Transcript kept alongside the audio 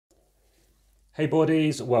Hey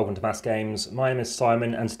buddies, welcome to AmassGames. My name is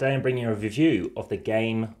Simon and today I'm bringing you a review of the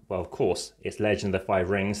game, well of course, it's Legend of the Five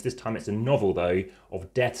Rings. This time it's a novel though,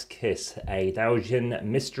 of Death's Kiss, a Daojian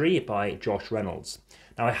mystery by Josh Reynolds.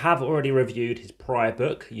 Now I have already reviewed his prior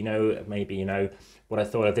book, maybe you know what I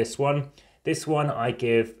thought of this one. This one I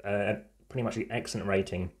give pretty much an excellent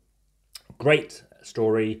rating. Great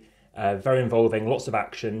story, very involving, lots of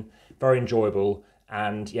action, very enjoyable.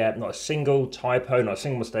 And yeah, not a single typo, not a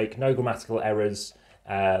single mistake, no grammatical errors,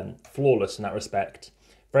 flawless in that respect.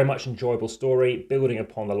 Very much enjoyable story, building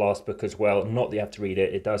upon the last book as well. Not that you have to read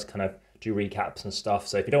it, it does kind of do recaps and stuff.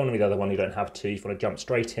 So if you don't want to read the other one, you don't have to. If you want to jump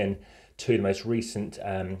straight in to the most recent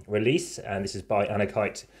release, and this is by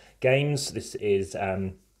Games. This is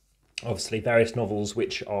obviously various novels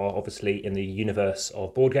which are obviously in the universe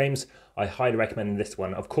of board games. I highly recommend this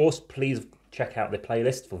one. Of course, please check out the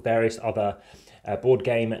playlist for various other board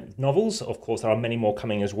game novels. Of course, there are many more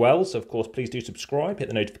coming as well. So of course, please do subscribe, hit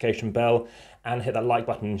the notification bell and hit that like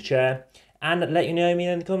button and share. And let me know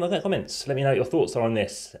in the comments. Let me know what your thoughts are on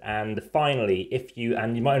this. And finally, you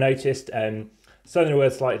might have noticed, slowing the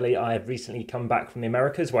word slightly, I have recently come back from the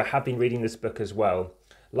Americas where I have been reading this book as well.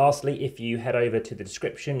 Lastly, if you head over to the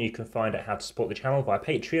description, you can find out how to support the channel via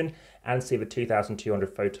Patreon and see the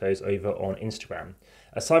 2,200 photos over on Instagram.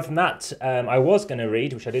 Aside from that, I was going to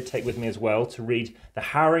read, which I did take with me as well, to read The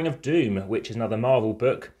Harrowing of Doom, which is another Marvel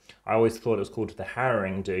book. I always thought it was called The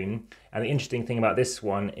Harrowing Doom. And the interesting thing about this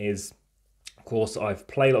one is, of course, I've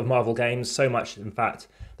played a lot of Marvel games, so much, in fact,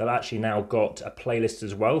 that I've actually now got a playlist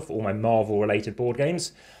as well for all my Marvel-related board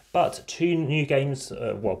games. But two new games,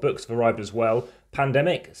 books have arrived as well.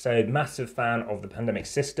 Pandemic, so massive fan of the Pandemic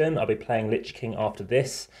system. I'll be playing Lich King after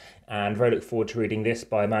this, and very look forward to reading this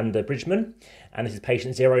by Amanda Bridgman. And this is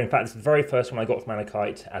Patient Zero. In fact, this is the very first one I got from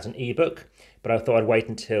Malachite as an ebook, but I thought I'd wait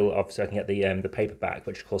until obviously I can get the paperback,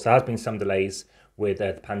 which of course there has been some delays with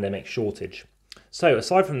the pandemic shortage. So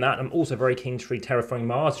aside from that, I'm also very keen to read Terraforming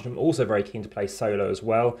Mars, which I'm also very keen to play solo as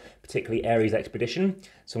well, particularly Ares Expedition.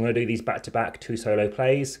 So I'm going to do these back-to-back 2 solo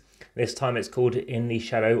plays. This time it's called In the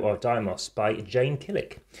Shadow of Deimos by Jane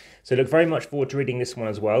Killick. So look very much forward to reading this one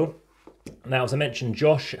as well. Now, as I mentioned,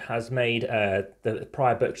 Josh has made the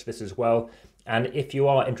prior book to this as well. And if you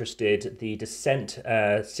are interested, the Descent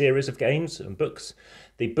series of games and books,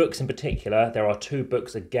 the books in particular, there are 2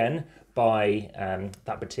 books again by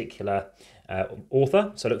that particular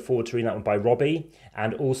author. So I look forward to reading that one by Robbie.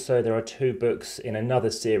 And also there are 2 books in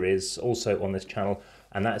another series also on this channel,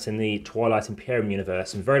 and that's in the Twilight Imperium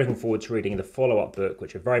universe. I'm very looking forward to reading the follow-up book,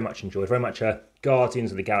 which I very much enjoyed, very much a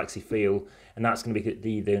Guardians of the Galaxy feel, and that's going to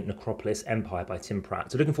be the Necropolis Empire by Tim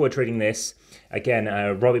Pratt. So looking forward to reading this. Again,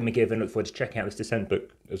 Robbie McGivern, look forward to checking out this Descent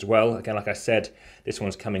book as well. Again, like I said, this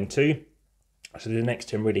one's coming too. So the next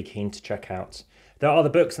two I'm really keen to check out. There are other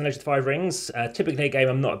books in Legend of the Five Rings. Typically a game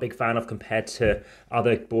I'm not a big fan of compared to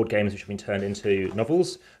other board games which have been turned into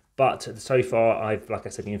novels, but so far I've, like I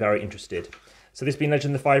said, been very interested. So this has been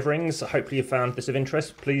Legend of the Five Rings. Hopefully you found this of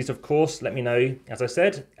interest. Please, of course, let me know, as I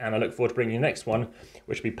said, and I look forward to bringing you the next one,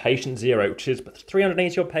 which will be Patient Zero, which is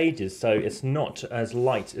 380 odd pages, so it's not as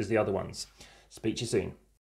light as the other ones. Speak to you soon.